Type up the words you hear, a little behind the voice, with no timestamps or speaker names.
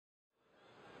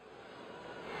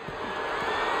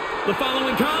The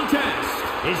following contest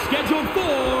is scheduled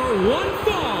for one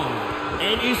fall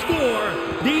and is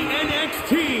for the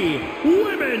NXT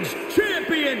Women's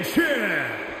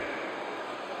Championship.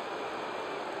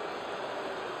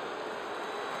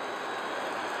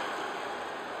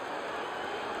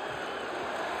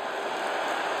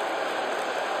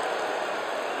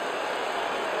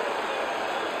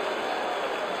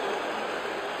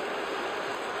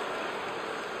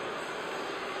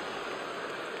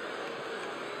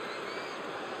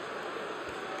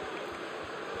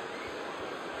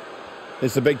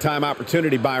 This is a big-time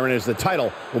opportunity, Byron, as the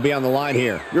title will be on the line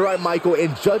here. You're right, Michael,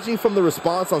 and judging from the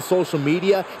response on social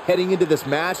media heading into this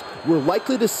match, we're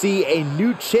likely to see a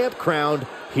new champ crowned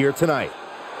here tonight.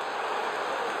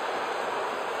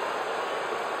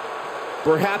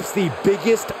 Perhaps the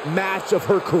biggest match of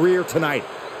her career tonight.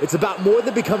 It's about more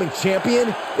than becoming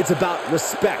champion, it's about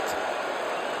respect.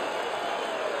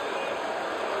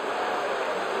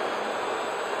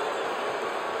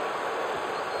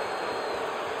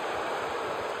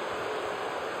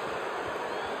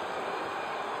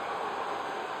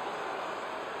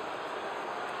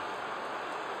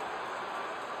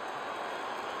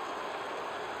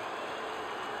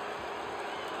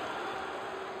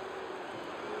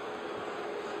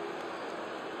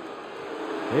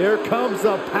 Here comes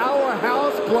the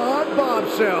powerhouse blonde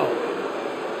bombshell.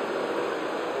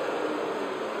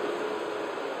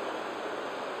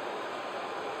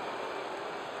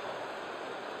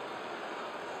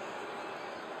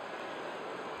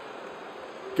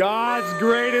 God's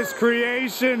greatest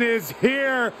creation is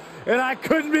here, and I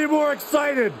couldn't be more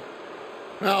excited.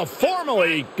 Well,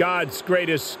 formerly God's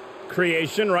greatest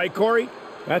creation, right, Corey?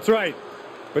 That's right,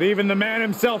 but even the man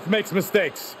himself makes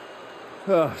mistakes.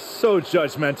 So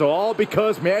judgmental, all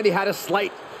because Mandy had a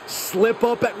slight slip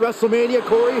up at WrestleMania,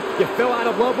 Corey. You fell out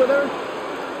of love with her?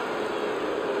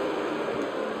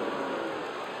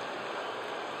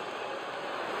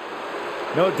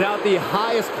 No doubt the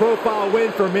highest profile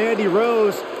win for Mandy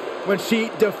Rose when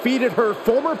she defeated her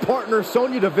former partner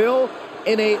Sonya Deville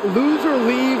in a loser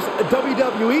leaves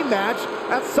WWE match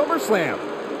at SummerSlam.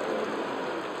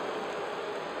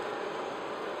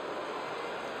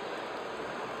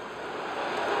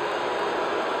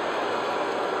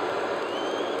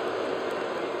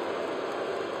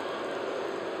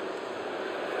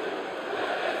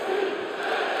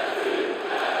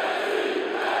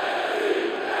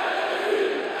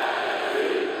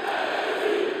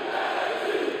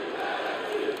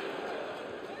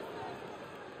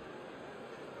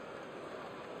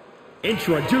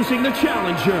 Introducing the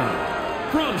challenger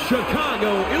from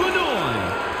Chicago, Illinois,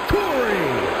 Cora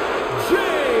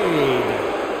Jade.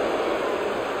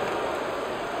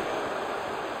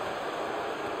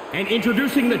 And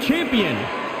introducing the champion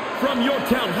from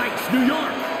Yorktown Heights, New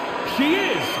York, she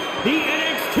is the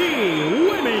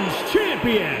NXT Women's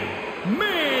Champion,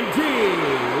 Mandy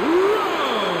Rose.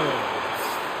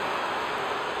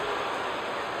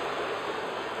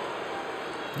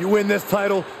 You win this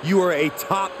title, you are a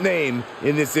top name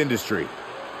in this industry.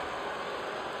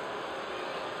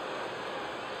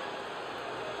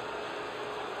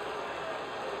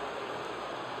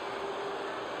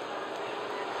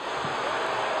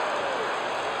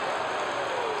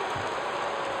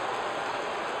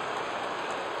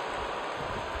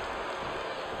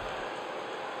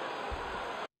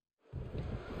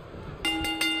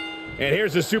 And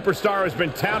here's a superstar who's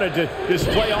been touted to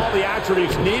display all the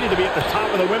attributes needed to be at the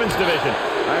top of the women's division.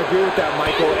 I agree with that,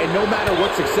 Michael, and no matter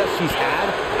what success she's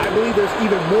had, I believe there's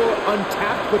even more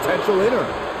untapped potential in her.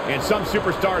 And some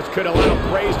superstars could allow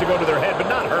praise to go to their head, but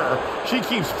not her. She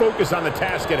keeps focus on the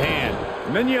task at hand.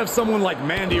 And then you have someone like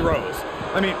Mandy Rose.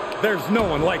 I mean, there's no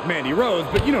one like Mandy Rose,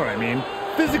 but you know what I mean.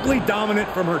 Physically dominant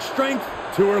from her strength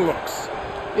to her looks.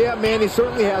 Yeah, Mandy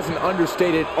certainly has an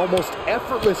understated, almost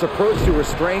effortless approach to her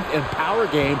strength and power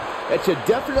game that you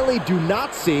definitely do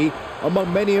not see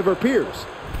among many of her peers.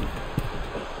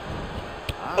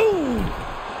 Ooh!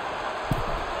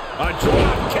 A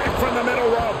drop kick from the middle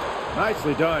rope.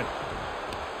 Nicely done.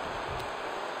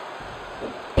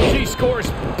 She scores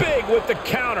big with the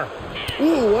counter.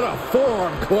 Ooh, what a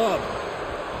forearm club.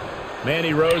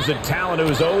 Mandy Rose, a talent who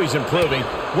is always improving.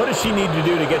 What does she need to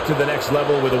do to get to the next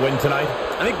level with a win tonight?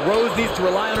 I think Rose needs to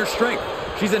rely on her strength.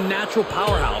 She's a natural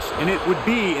powerhouse, and it would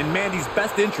be in Mandy's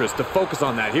best interest to focus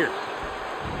on that here.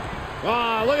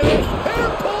 Ah, look at this. Hair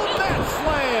pull mat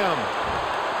slam.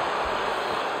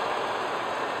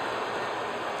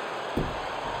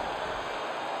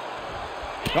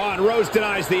 Oh, and Rose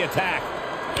denies the attack.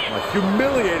 A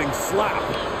humiliating slap.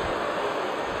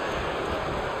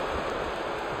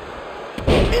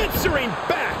 Answering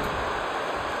back.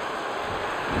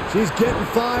 She's getting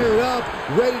fired up,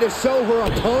 ready to show her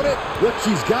opponent what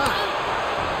she's got.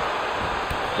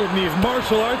 Putting these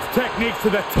martial arts techniques to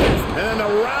the test. And then the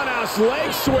roundhouse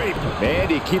leg sweep.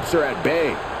 Mandy keeps her at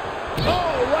bay.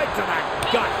 Oh, right to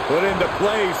the gut. Put into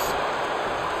place.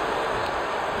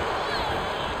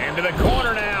 Into the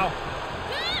corner now.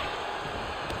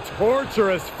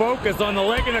 Torturous focus on the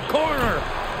leg in the corner.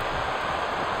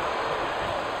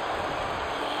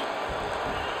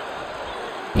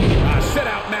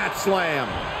 Sit-out mat slam.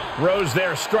 Rose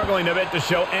there struggling a bit to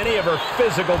show any of her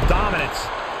physical dominance.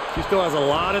 She still has a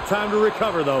lot of time to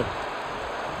recover, though.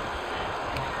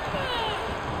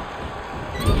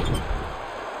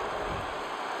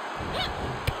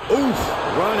 Oof!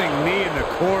 Running knee in the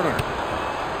corner.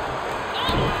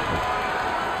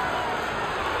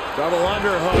 Double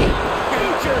underhook.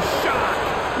 Future shot.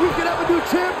 We could have a new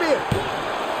champion.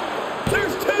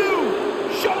 There's two.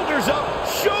 Shoulders up.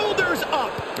 Shoulders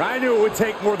up. I knew it would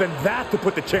take more than that to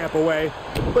put the champ away.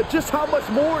 But just how much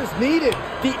more is needed?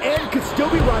 The end could still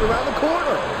be right around the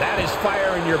corner. That is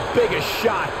firing your biggest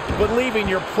shot, but leaving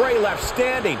your prey left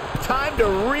standing. Time to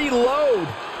reload.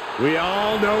 We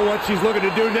all know what she's looking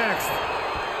to do next.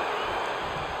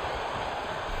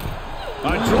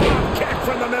 A drop kick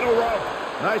from the middle rope.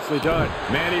 Nicely done.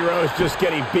 Mandy Rose just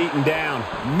getting beaten down.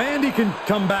 Mandy can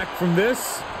come back from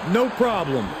this, no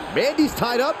problem. Mandy's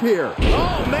tied up here.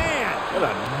 Oh, man. What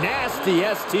a nasty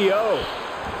STO.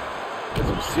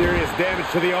 Some serious damage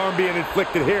to the arm being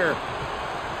inflicted here.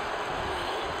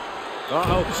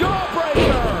 Uh-oh.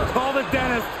 Jawbreaker. Call the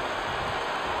dentist.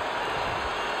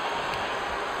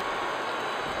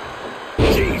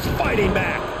 She's fighting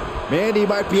back. Mandy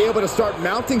might be able to start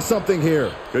mounting something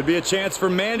here. Could be a chance for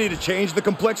Mandy to change the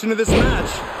complexion of this match.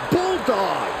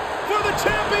 Bulldog For the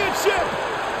championship.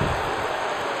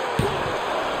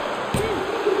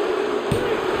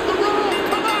 The roll.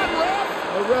 Come on, ref.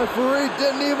 The referee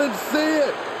didn't even see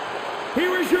it.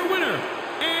 Here is your winner,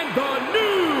 and the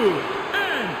new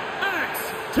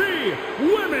NXT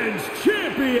Women's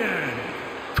Champion,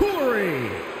 Cora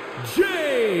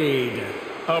Jade.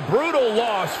 A brutal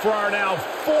loss for our now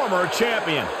former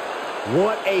champion.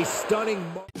 What a stunning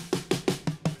moment.